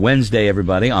Wednesday,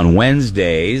 everybody. On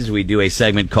Wednesdays, we do a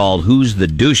segment called Who's the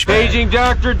Douchebag? Paging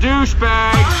Dr.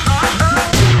 Douchebag. 5,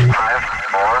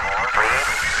 4, 3,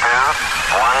 2,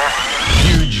 1.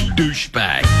 Huge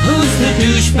douchebag. Who's the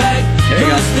douchebag?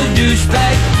 Who's the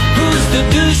douchebag? Who's the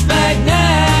douchebag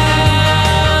now?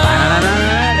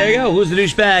 There you go. Who's the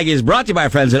Douchebag is brought to you by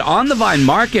our friends at On the Vine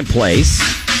Marketplace.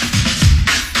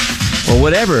 Or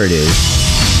whatever it is.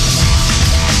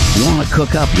 You want to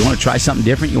cook up, you want to try something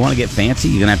different, you want to get fancy,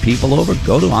 you're going to have people over,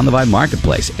 go to On the Vine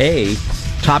Marketplace.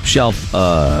 Top shelf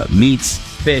meats,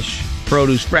 fish,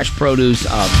 produce, fresh produce,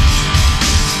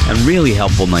 and really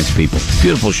helpful, nice people.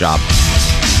 Beautiful shop.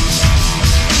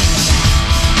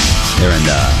 They're in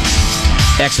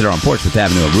Exeter on Portsmouth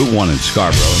Avenue, Route 1 in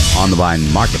Scarborough,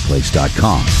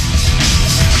 onthevinemarketplace.com.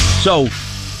 So,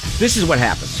 this is what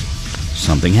happens.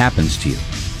 Something happens to you.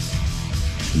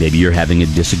 Maybe you're having a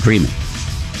disagreement.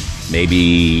 Maybe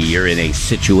you're in a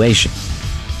situation.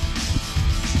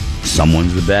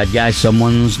 Someone's the bad guy,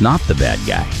 someone's not the bad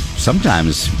guy.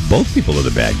 Sometimes both people are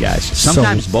the bad guys.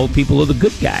 Sometimes both people are the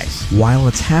good guys. While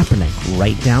it's happening,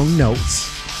 write down notes.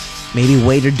 Maybe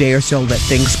wait a day or so, let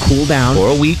things cool down. Or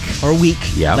a week.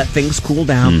 Yeah. Let things cool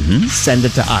down. Mm-hmm. Send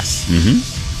it to us. Mm-hmm.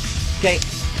 Okay.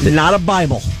 Not a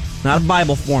Bible. Not a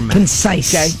Bible format.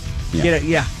 Concise. Okay. Yeah. Get it?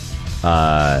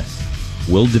 Yeah.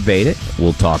 We'll debate it.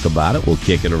 We'll talk about it. We'll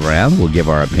kick it around. We'll give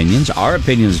our opinions. Our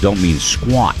opinions don't mean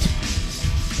squat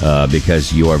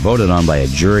because you are voted on by a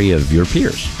jury of your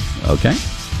peers. Okay?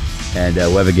 And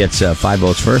whoever gets 5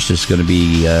 votes first is going to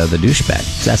be the douchebag.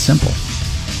 It's that simple.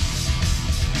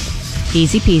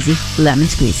 Easy peasy, lemon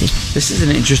squeezy. This is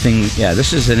an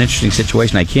interesting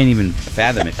situation. I can't even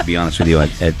fathom it, to be honest with you,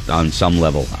 on some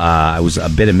level. I was a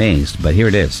bit amazed, but here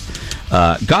it is.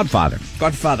 Godfather.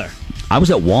 I was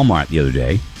at Walmart the other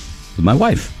day with my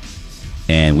wife,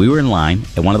 and we were in line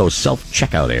at one of those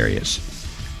self-checkout areas.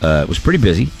 It was pretty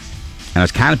busy, and I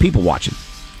was kind of people-watching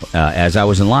as I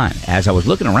was in line. As I was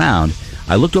looking around,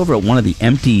 I looked over at one of the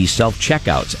empty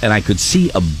self-checkouts, and I could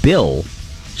see a bill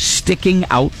sticking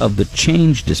out of the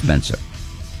change dispenser.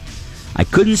 I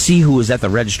couldn't see who was at the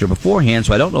register beforehand,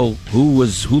 so I don't know who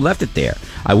left it there.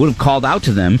 I would have called out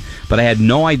to them, but I had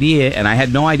no idea, and I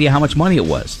had no idea how much money it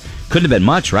was. Couldn't have been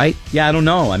much, right? Yeah, I don't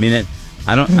know. I mean, it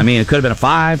could have been a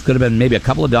 5, could have been maybe a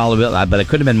couple of dollar bills, but it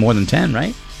could have been more than 10,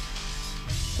 right?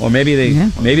 Or maybe they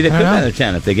could have been a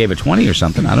 10 if they gave a 20 or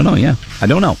something. I don't know. Yeah, I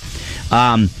don't know.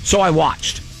 So I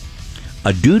watched.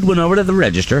 A dude went over to the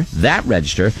register,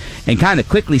 and kind of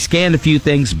quickly scanned a few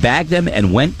things, bagged them,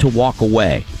 and went to walk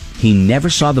away. He never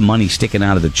saw the money sticking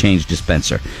out of the change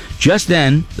dispenser. Just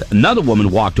then, another woman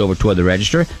walked over toward the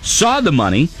register, saw the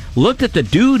money, looked at the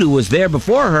dude who was there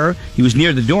before her. He was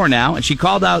near the door now, and she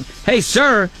called out, "Hey,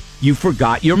 sir, you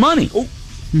forgot your money."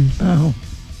 Oh.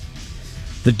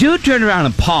 The dude turned around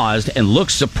and paused and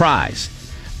looked surprised.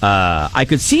 I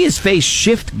could see his face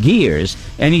shift gears,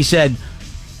 and he said,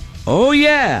 "Oh,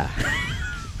 yeah,"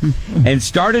 and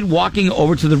started walking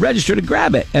over to the register to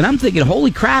grab it. And I'm thinking, holy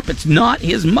crap, it's not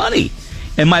his money.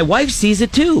 And my wife sees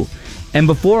it too. And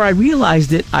before I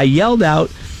realized it, I yelled out,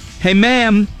 "Hey,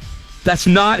 ma'am, that's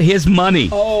not his money."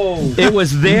 Oh. It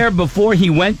was there before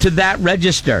he went to that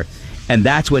register. And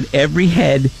that's when every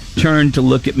head turned to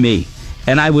look at me.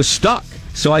 And I was stuck.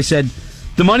 So I said,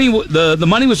 the money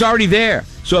was already there.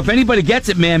 So if anybody gets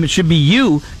it, ma'am, it should be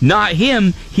you, not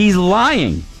him. He's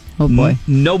lying. Oh, boy.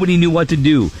 Nobody knew what to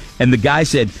do. And the guy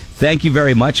said, "Thank you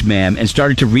very much, ma'am," and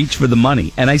started to reach for the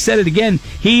money. And I said it again.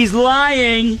 He's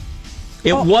lying.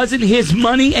 It wasn't his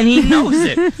money, and he knows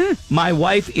it. My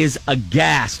wife is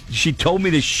aghast. She told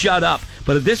me to shut up.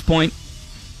 But at this point,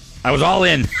 I was all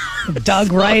in.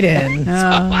 Dug right in.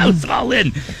 I was all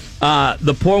in.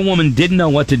 The poor woman didn't know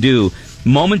what to do,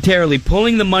 momentarily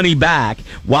pulling the money back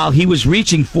while he was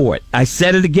reaching for it. I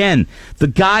said it again. The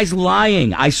guy's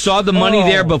lying. I saw the money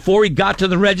there before he got to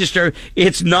the register.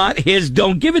 It's not his.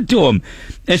 Don't give it to him.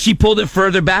 And she pulled it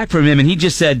further back from him, and he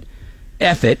just said,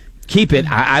 "F it. Keep it.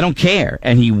 I don't care."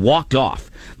 And he walked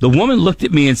off. The woman looked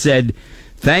at me and said,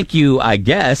 "Thank you, I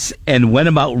guess," and went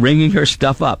about ringing her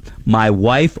stuff up. My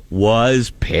wife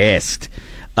was pissed.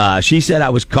 She said I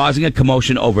was causing a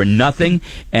commotion over nothing,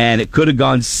 and it could have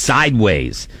gone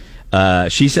sideways.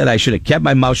 She said I should have kept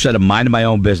my mouth shut and minded my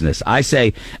own business. I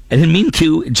say, I didn't mean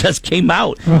to. It just came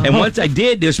out. And once I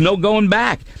did, there's no going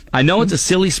back. I know it's a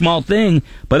silly, small thing,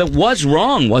 but it was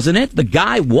wrong, wasn't it? The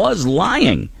guy was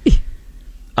lying.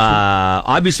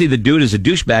 Obviously, the dude is a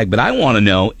douchebag, but I want to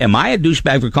know, am I a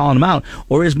douchebag for calling him out,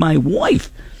 or is my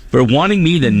wife for wanting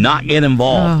me to not get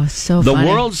involved? Oh, so the funny.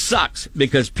 world sucks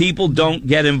because people don't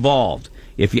get involved,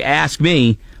 if you ask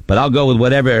me. But I'll go with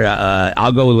whatever.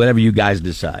 I'll go with whatever you guys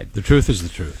decide. The truth is the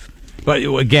truth. But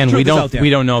again, Truth we is don't out there. we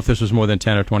don't know if this was more than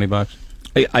 $10 or $20.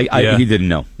 Yeah. He didn't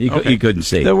know. He couldn't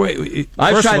see. The way,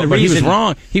 I was first of trying all, to but he was reason-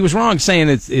 wrong. He was wrong saying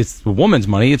it's the woman's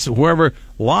money. It's whoever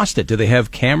lost it. Do they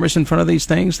have cameras in front of these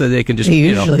things that they can just? They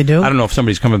you know, usually do. I don't know if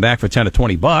somebody's coming back for $10 or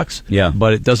 $20. Yeah.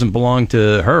 but it doesn't belong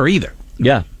to her either.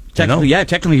 Yeah. Technically, You know? yeah,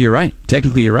 technically you're right.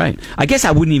 Technically you're right. I guess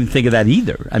I wouldn't even think of that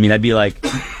either. I mean, I'd be like,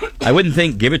 I wouldn't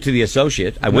think give it to the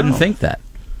associate. I wouldn't think that.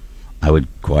 I would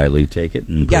quietly take it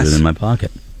and put Yes. it in my pocket.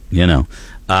 You know.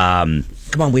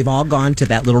 Come on, we've all gone to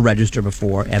that little register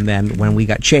before, and then when we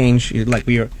got change, like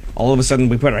we were all of a sudden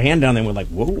we put our hand down there and we're like,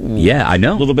 whoa, Yeah, I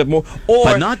know. a little bit more, or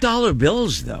But not dollar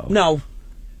bills, though. no.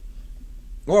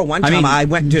 Or one I time mean, I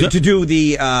went to do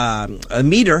the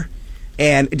meter,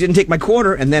 and it didn't take my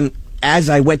quarter, and then as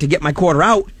I went to get my quarter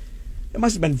out, there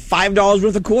must have been $5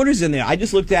 worth of quarters in there. I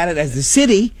just looked at it as the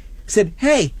city said,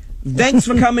 "Hey, thanks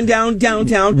for coming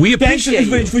downtown. We Thanks appreciate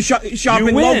you. for shopping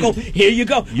You win. local. Here you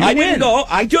go. You I win. didn't go.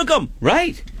 I took them.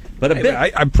 Right. But a bit.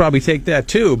 I'd probably take that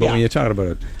too. But Yeah. when you're talking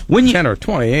about When you- 10 or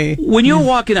 20, When you're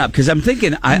walking up, because I'm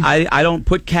thinking I don't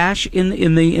put cash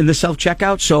in the self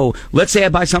checkout. So let's say I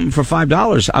buy something for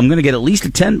 $5, I'm going to get at least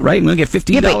a 10, right? I'm going to get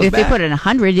 $15 Yeah, but if back. they put in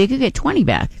 100, they could get 20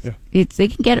 back. They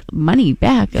can get money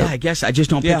back. Yeah, I guess I just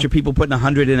don't Yeah. picture people putting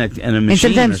 100 in a And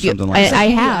machine or sometimes something like that. I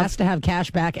You have. asked to have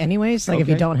cash back anyways. Like if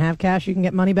you Okay. don't have cash, you can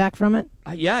get money back from it.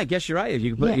 Yeah, I guess you're right. If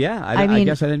you could put, I I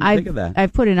guess I didn't think of that.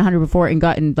 I've put in 100 before and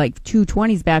gotten like 2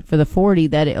 20s back for the 40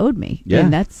 that it owed me. Yeah.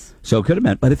 And that's So it could have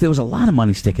been. But if there was a lot of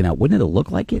money sticking out, wouldn't it look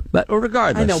like it? But or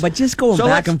regardless. I know, but just going So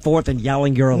back let's- and forth and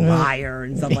yelling you're a liar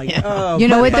and stuff like that. Oh, you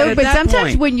know what though. at But that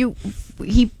sometimes point- when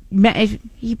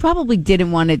he probably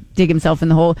didn't want to dig himself in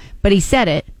the hole, but he said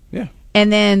it. yeah.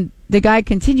 And then the guy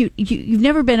continued. You've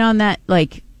never been on that,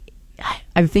 like,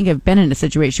 I think I've been in a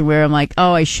situation where I'm like,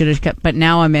 oh, I should have kept, but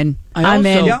now I'm in. I'm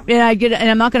in, also- and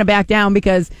I'm not going to back down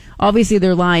because obviously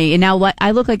they're lying. And now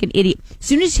I look like an idiot. As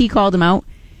soon as he called him out,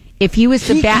 if he was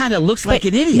to He back, kinda looks like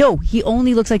but an idiot. No, he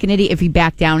only looks like an idiot if he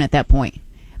backed down at that point.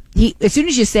 As soon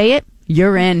as you say it,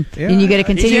 you're in, and you got to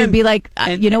continue he's to in. be like,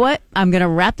 And- you know what? I'm going to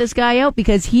wrap this guy out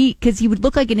because he would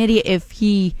look like an idiot if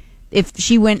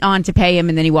she went on to pay him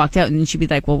and then he walked out and then she'd be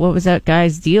like, well, what was that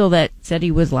guy's deal that said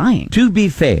he was lying? To be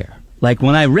fair, like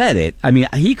when I read it, I mean,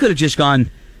 he could have just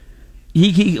gone.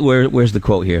 Where's the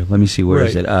quote here? Let me see. Where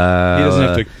is Right. it? He doesn't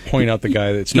have to point out the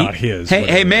guy that's not his. Hey,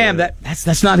 whatever. ma'am,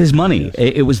 that's not his money.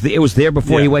 It was there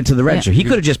before Yeah. he went to the register. He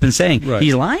could have just been saying Right.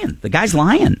 he's lying. The guy's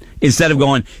lying instead of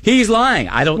going he's lying.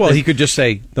 I don't. Well, he could just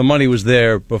say the money was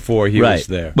there before he right. was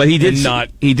there. But he did And not.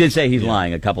 He did say he's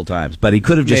lying a couple times, but he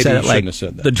could have just Maybe said he it like shouldn't have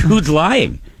said that. the dude's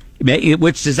lying.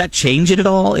 Which does that change it at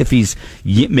all? If he's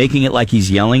making it like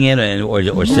he's yelling it or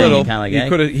saying Little. it kind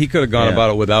of like He could have gone Yeah. about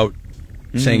it without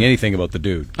saying anything about the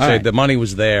dude. All Say right. the money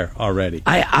was there already.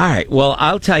 all right. Well,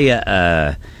 I'll tell you.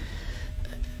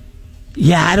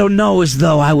 Yeah, I don't know as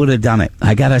though I would have done it.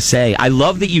 I gotta say, I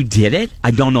love that you did it. I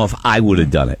don't know if I would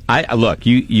have done it. I look,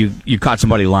 you caught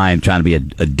somebody lying, trying to be a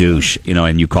douche,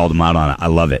 and you called them out on it. I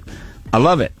love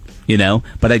it,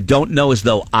 but I don't know as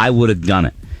though I would have done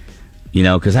it,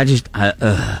 because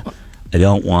I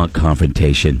don't want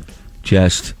confrontation. I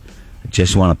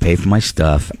just want to pay for my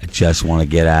stuff. I just want to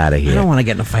get out of here. I don't want to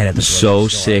get in a fight at I'm the so grocery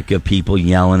store. sick of people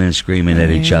yelling and screaming at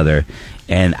each other.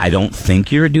 And I don't think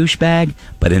you're a douchebag,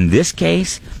 but in this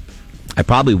case, I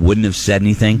probably wouldn't have said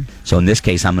anything. So in this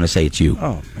case, I'm going to say it's you.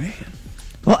 Oh man.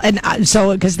 Well, and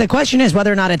so because the question is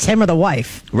whether or not it's him or the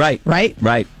wife. Right. Right.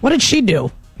 Right. What did she do?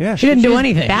 Yeah, she didn't do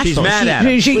anything. She's mad at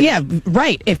him. Yeah,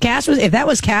 right. If that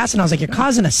was Cass, and I was like, you're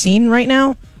causing a scene right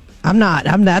now.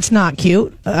 That's not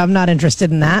cute. I'm not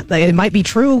interested in that. Like, it might be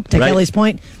true to Right. Kelly's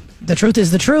point. The truth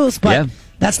is the truth, but Yeah.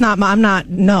 that's not. I'm not.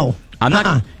 No. I'm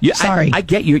not. Sorry. I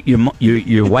get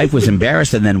your wife was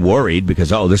embarrassed and then worried because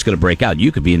this is going to break out.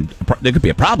 You could be there could be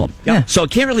a problem. Yeah. So I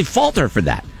can't really fault her for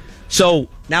that. So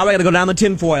Now I got to go down the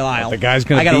tinfoil aisle. The guy's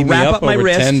going I to gotta beat me wrap up my over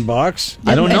wrist. $10.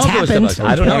 I don't know It's if it was happened. $10.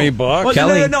 I don't know. $20. Well,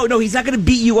 Kelly. no. He's not going to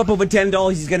beat you up over $10.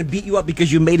 He's going to beat you up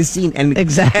because you made a scene and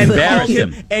Exactly. and Embarrassed called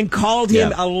him him. and called him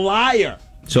Yeah. a liar.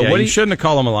 So Yeah, what do you you shouldn't have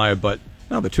called him a liar, but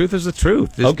no, the truth is the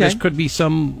truth. Okay. This could be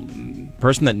some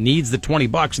person that needs the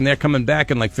 $20 and they're coming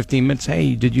back in like 15 minutes.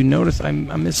 Hey, did you notice I'm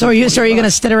missing? So are you $20? going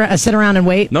to sit around and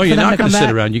wait? No, for you're them not to going come to sit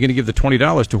back? around. You're going to give the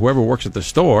 $20 to whoever works at the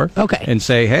store. Okay. And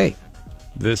say, hey,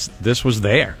 this was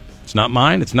there. It's not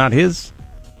mine. It's not his.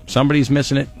 Somebody's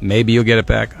missing it. Maybe you'll get it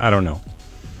back. I don't know.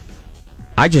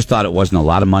 I just thought it wasn't a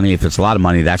lot of money. If it's a lot of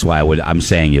money, that's why I'm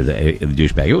saying you're the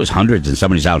douchebag. If it was hundreds and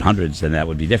somebody's out hundreds, then that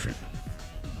would be different.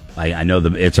 I know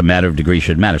it's a matter of degree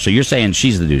shouldn't matter. So you're saying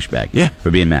she's the douchebag, Yeah.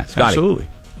 for being mad. Scotty. Absolutely.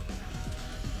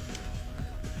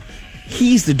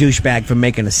 He's the douchebag for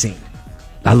making a scene.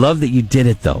 I love that you did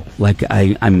it, though. Like,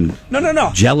 I'm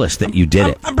No. jealous that you did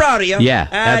it. I'm proud of you. Yeah,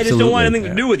 I just don't want absolutely.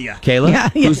 anything to do with you. Kayla, Yeah.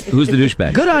 who's the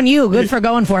douchebag? Good on you. Good for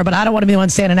going for it, but I don't want to be the one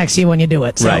standing next to you when you do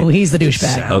it. So Right. he's the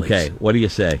douchebag. Okay, what do you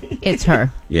say? It's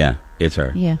her. Yeah, it's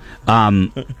her. Yeah.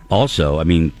 Also, I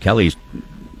mean, he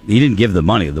didn't give the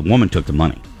money. The woman took the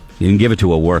money. He didn't give it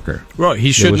to a worker. Right, he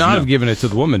There should was not no- have given it to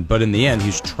the woman, but in the end,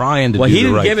 he's trying to Well, do he the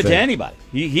didn't right give it thing. to anybody.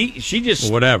 She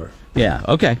just Whatever. Yeah.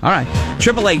 Okay. All right.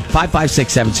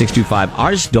 888-556-7625.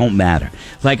 Ours don't matter.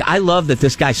 Like, I love that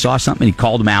this guy saw something and he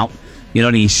called him out. You know,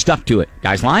 and he stuck to it.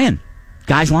 Guy's lying.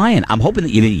 I'm hoping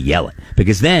that you didn't yell it,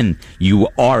 because then you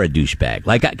are a douchebag.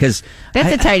 Like, because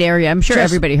That's a tight area. I'm sure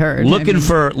everybody heard. Looking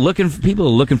for people are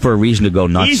looking for a reason to go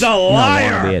nuts. He's a No, I don't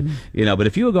liar. wanna be it. You know, but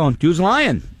if you were going, dude's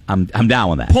lying, I'm down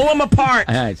with that. Pull them apart.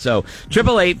 All right, so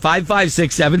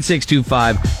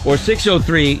 888-556-7625 or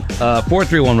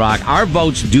 603-431-ROCK. Our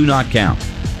votes do not count.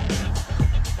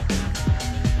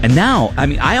 And now, I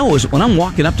mean, when I'm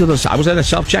walking up to those, I was at a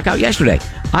self-checkout yesterday.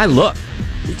 I look.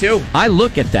 Me too. I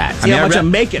look at that. See how much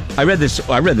I'm making. I read this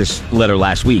letter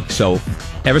last week, so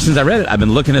ever since I read it, I've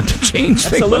been looking at the change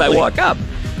thing when I Absolutely. walk up.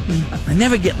 I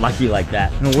never get lucky like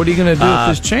that. And what are you going to do with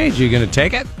this change? Are you going to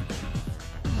take it?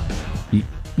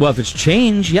 Well, if it's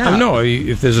change, yeah. No,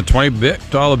 if there's a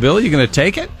 $20 bill, you're going to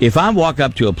take it? If I walk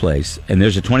up to a place and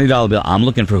there's a $20 bill, I'm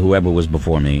looking for whoever was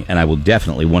before me, and I will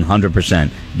definitely 100%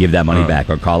 give that money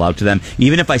back or call out to them.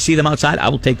 Even if I see them outside, I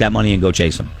will take that money and go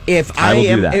chase them. If I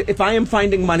am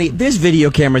finding money, there's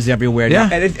video cameras everywhere now.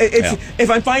 Yeah. And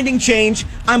if I'm finding change,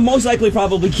 I'm most likely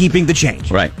probably keeping the change.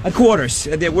 Right. Quarters.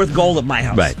 They're worth gold at my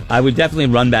house. Right. I would definitely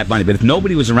run back money. But if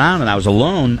nobody was around and I was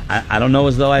alone, I don't know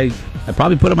as though I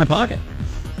probably put it in my pocket.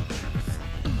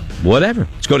 Whatever.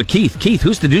 Let's go to Keith. Keith,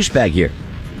 who's the douchebag here?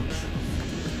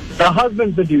 The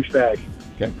husband's a douchebag.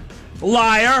 Okay.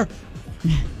 Liar.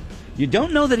 You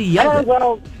don't know that he yelled it.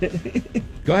 Well,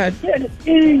 Go ahead. yeah,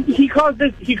 he caused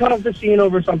the scene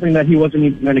over something that he wasn't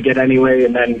even going to get anyway,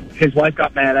 and then his wife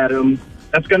got mad at him.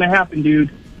 That's going to happen, dude.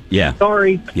 Yeah.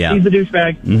 Sorry. Yeah. He's a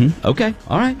douchebag. Mm-hmm. Okay.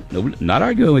 All right. No, not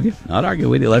arguing with you.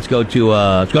 Let's go to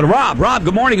Rob. Rob,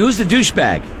 good morning. Who's the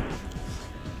douchebag?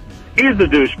 He's the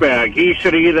douchebag. He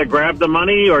should have either grabbed the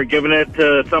money or given it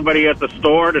to somebody at the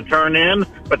store to turn in.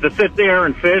 But to sit there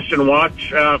and fish and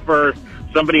watch for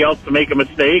somebody else to make a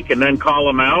mistake and then call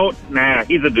him out, nah,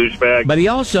 he's a douchebag. But he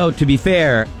also, to be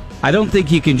fair, I don't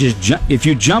think you can just if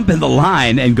you jump in the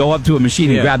line and go up to a machine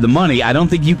and grab the money, I don't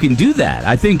think you can do that.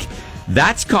 I think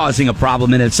that's causing a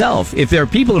problem in itself. If there are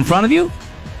people in front of you,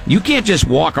 you can't just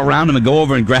walk around them and go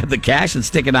over and grab the cash and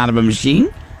stick it out of a machine.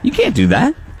 You can't do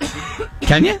that.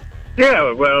 Can you?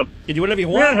 Yeah, well, You do whatever you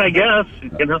want. yeah, I guess.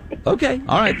 You know. Okay.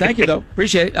 All right. Thank you, though.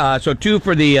 Appreciate it. So 2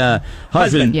 for the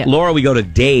husband. Yeah. Laura, we go to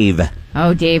Dave.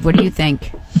 Oh, Dave, what do you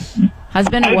think?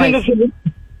 Husband or wife? I think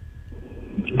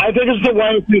it's the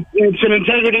wife. It's an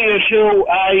integrity issue.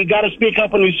 You got to speak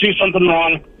up when you see something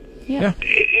wrong. Yeah.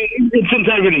 It's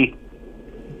integrity.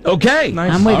 Okay.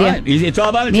 Nice. I'm with All you. right. It's all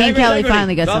about Me and integrity. Kelly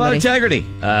finally got It's all about somebody.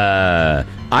 integrity.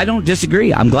 I don't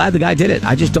disagree. I'm glad the guy did it.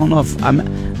 I just don't know if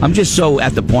I'm just so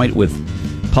at the point with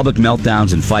public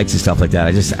meltdowns and fights and stuff like that.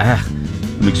 I'm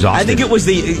exhausted. I think it was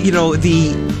we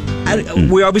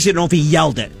obviously don't know if he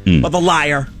yelled it, but the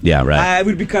liar. Yeah, right. I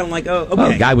would be kind of like, oh, okay.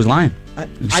 Oh, the guy was lying. I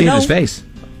You see it in his know. face.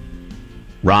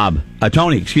 Rob.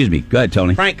 Tony, excuse me. Go ahead,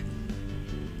 Tony. Frank.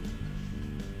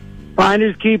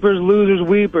 Finders, keepers, losers,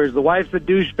 weepers. The wife's a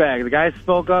douchebag. The guy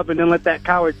spoke up and didn't let that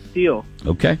coward steal.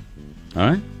 Okay. All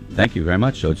right. Thank you very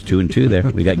much. So it's 2 and 2 there.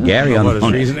 We got Gary on What the his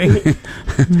phone. reasoning?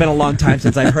 It's been a long time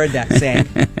since I've heard that saying.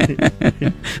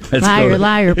 Let's Liar, go to-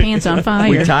 liar, pants on fire.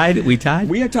 We tied? We tied?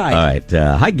 We are tied. All right.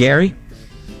 Hi, Gary.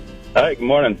 Hi, good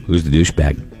morning. Who's the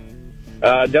douchebag?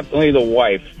 Definitely the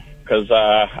wife, because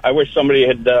I wish somebody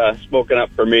had spoken up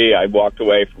for me. I walked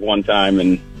away for one time,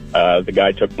 and the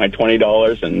guy took my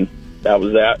 $20, and that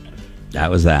was that. That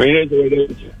was that. I mean, it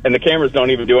is. And the cameras don't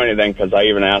even do anything, because I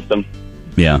even asked them.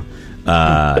 Yeah.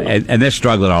 And they're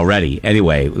struggling already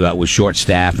anyway with short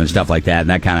staff and stuff like that.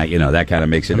 And that kind of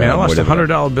makes it. I mean, I more lost a difficult.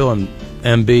 $100 bill in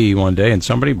MB one day, and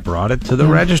somebody brought it to the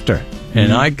register,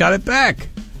 and I got it back.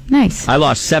 Nice. I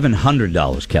lost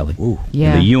 $700, Kelly.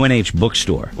 Yeah. In the UNH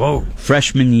bookstore. Whoa.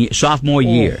 Sophomore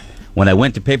year, when I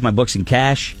went to pay for my books in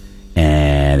cash,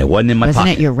 and it wasn't in my Wasn't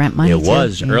pocket. it your rent money, It too?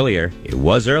 was Yeah. earlier. It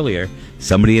was earlier.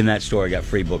 Somebody in that store got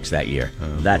free books that year.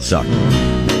 That sucked.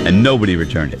 And nobody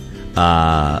returned it.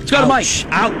 Let's go to Mike.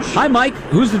 Ouch. Hi, Mike.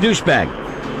 Who's the douchebag?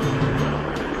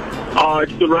 Oh,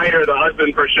 it's the writer, the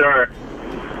husband for sure.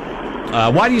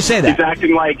 Why do you say He's that?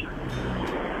 acting like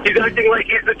He's acting like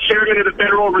he's the chairman of the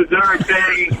Federal Reserve,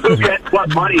 saying who gets what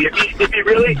money. If he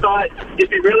really thought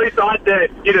that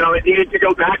it needed to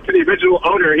go back to the original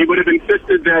owner, he would have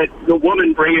insisted that the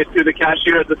woman bring it to the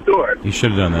cashier at the store. You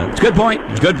should have done that. It's a good point.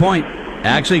 It's a good point.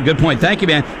 Actually, good point. Thank you,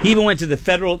 man. He even went to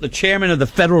the chairman of the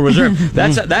Federal Reserve.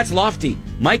 That's lofty.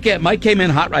 Mike came in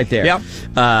hot right there. Yep.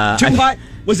 Too hot?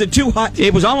 Was it too hot?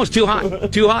 It was almost too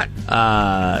hot. Too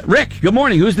hot. Rick, good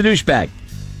morning. Who's the douchebag?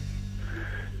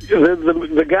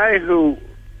 The guy who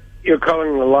you're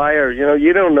calling a liar,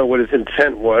 you don't know what his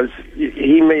intent was.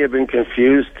 He may have been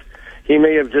confused. He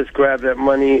may have just grabbed that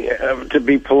money to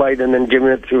be polite and then given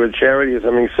it to a charity or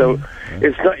something. So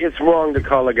it's wrong to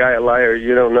call a guy a liar.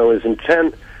 You don't know his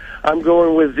intent. I'm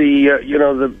going with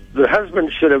the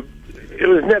husband should have. It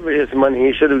was never his money.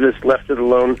 He should have just left it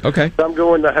alone. Okay. So I'm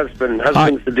going the husband.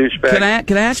 Husband's the douchebag.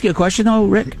 Can I ask you a question though,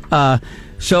 Rick?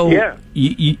 Yeah.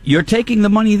 You're taking the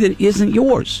money that isn't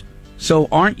yours. So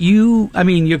aren't you? I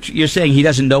mean, you're saying he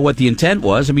doesn't know what the intent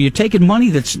was. I mean, you're taking money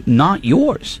that's not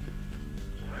yours.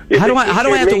 How do I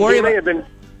have to worry about?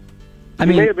 He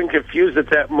may have been confused at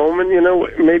that moment.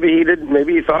 Maybe he didn't.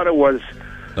 Maybe he thought it was.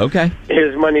 Okay.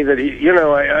 His money that he.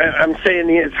 I'm saying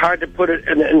it's hard to put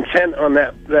an intent on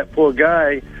that poor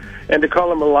guy, and to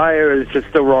call him a liar is just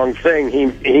the wrong thing.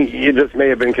 He just may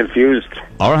have been confused.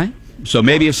 All right. So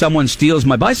maybe if someone steals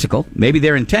my bicycle, maybe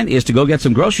their intent is to go get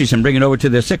some groceries and bring it over to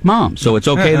their sick mom. So it's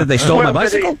okay that they stole my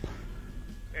bicycle?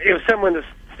 If someone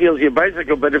steals your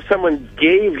bicycle, but if someone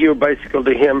gave your bicycle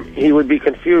to him, he would be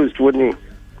confused, wouldn't he?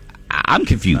 I'm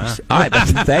confused. All right,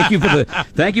 thank you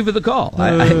for the call.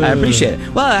 I appreciate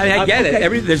it. Well, I get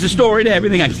it. There's a story to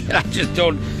everything. I just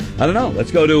don't. I don't know.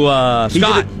 Let's go to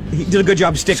Scott. He did a good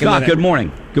job sticking. Scott, with it. good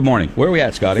morning. Good morning. Where are we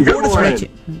at, Scotty? 4-3.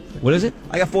 What is it?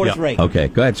 I got 4-3. Okay,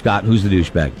 go ahead, Scott. Who's the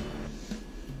douchebag?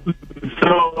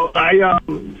 So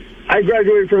I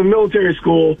graduated from a military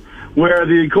school where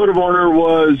the code of honor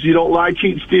was you don't lie,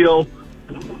 cheat, steal,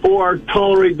 or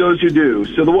tolerate those who do.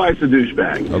 So the wife's a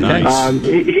douchebag.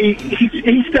 Okay.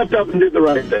 He stepped up and did the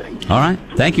right thing. All right.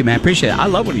 Thank you, man. Appreciate it. I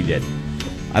love what he did.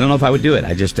 I don't know if I would do it.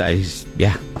 I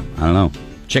don't know.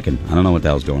 Chicken. I don't know what the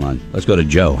hell's going on. Let's go to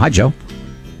Joe. Hi, Joe.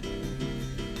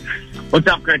 What's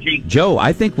up, Crunchy? Joe,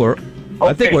 I think we're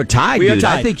tied, We are dude.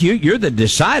 tied. I think you're the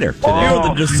decider today. You're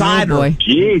the decider. Oh, boy.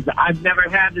 Jeez, I've never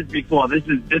had this before. This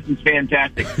is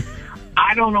fantastic.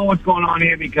 I don't know what's going on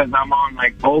here because I'm on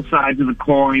both sides of the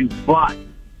coin, but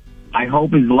I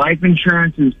hope his life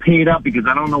insurance is paid up because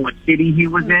I don't know what city he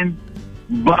was in.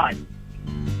 But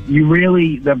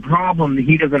the problem that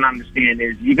he doesn't understand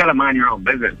is you got to mind your own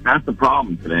business. That's the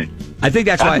problem today. I think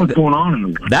that's why what's going on in the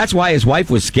world. That's why his wife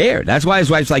was scared. That's why his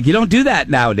wife's like, you don't do that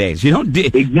nowadays. You don't do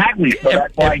Exactly. So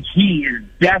that's why he is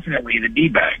definitely the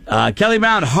D-bag. Kelly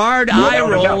Brown, hard eye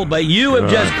roll, but you have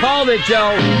just called it,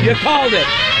 Joe. You called it.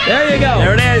 There you go.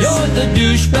 There it is. You're the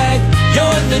douchebag.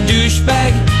 You're the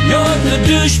douchebag. You're the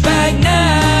douchebag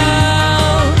now.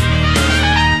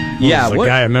 Yeah, Was the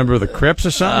guy a member of the Crips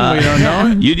or something? We don't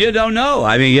know. You don't know.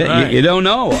 I mean, you don't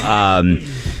know.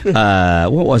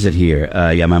 What was it here?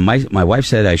 My wife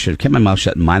said I should have kept my mouth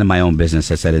shut and minded my own business.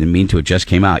 I said I didn't mean to. It just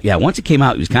came out. Yeah, once it came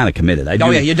out, he was kind of committed.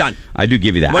 You're done. I do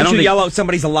give you that. Once you yell out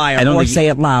somebody's a liar or say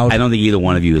it loud. I don't think either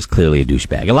one of you is clearly a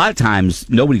douchebag. A lot of times,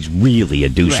 nobody's really a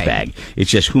douchebag. Right.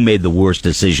 It's just who made the worst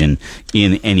decision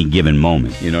in any given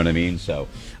moment. You know what I mean? So,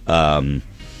 now I'm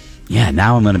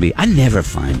going to be... I never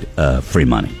find free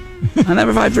money. I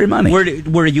never find free money.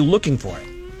 Where are you looking for it?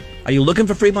 Are you looking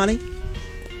for free money?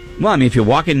 Well, I mean, if you're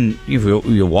walking, you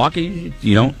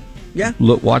don't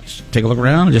take a look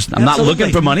around. I'm not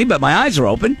looking for money, but my eyes are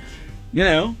open.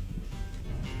 I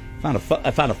found a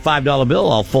 $5 bill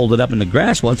all folded up in the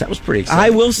grass once. That was pretty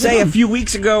exciting. I will say, a few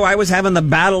weeks ago, I was having the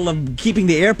battle of keeping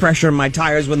the air pressure in my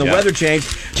tires when the weather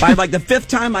changed. By the fifth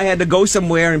time I had to go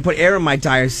somewhere and put air in my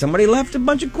tires, somebody left a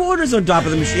bunch of quarters on top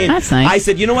of the machine. That's nice. I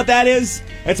said, you know what that is?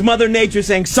 It's Mother Nature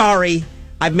saying, sorry,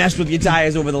 I've messed with your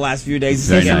tires over the last few days.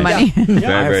 Very nice. Money.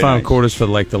 I found quarters for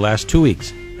the last 2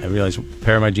 weeks. I realized a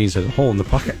pair of my jeans had a hole in the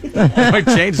pocket. My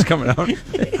change is coming out.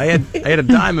 I had a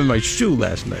dime in my shoe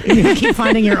last night. You keep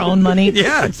finding your own money.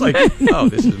 Yeah, it's like, oh,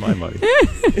 this is my money.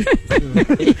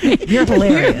 You're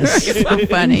hilarious. You're so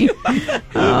funny.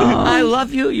 I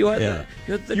love you. You are the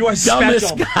dumbest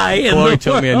special guy in the Corey world.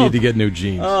 told me I need to get new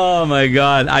jeans. Oh my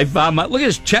God! I found look at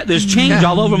this. There's change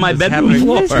all over my bedroom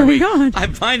floor. What's going on?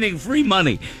 I'm finding free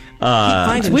money.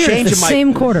 Finding Weird. change It's the in my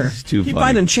same quarter. It's too keep funny.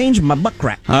 finding change in my butt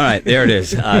crack. All right, there it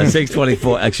is.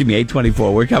 6:24. Excuse me,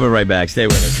 8:24. We're coming right back. Stay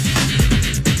with us.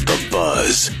 The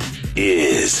buzz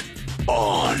is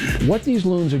on. What these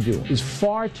loons are doing is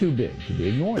far too big to be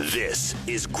ignored. This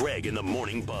is Greg in the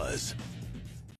Morning Buzz.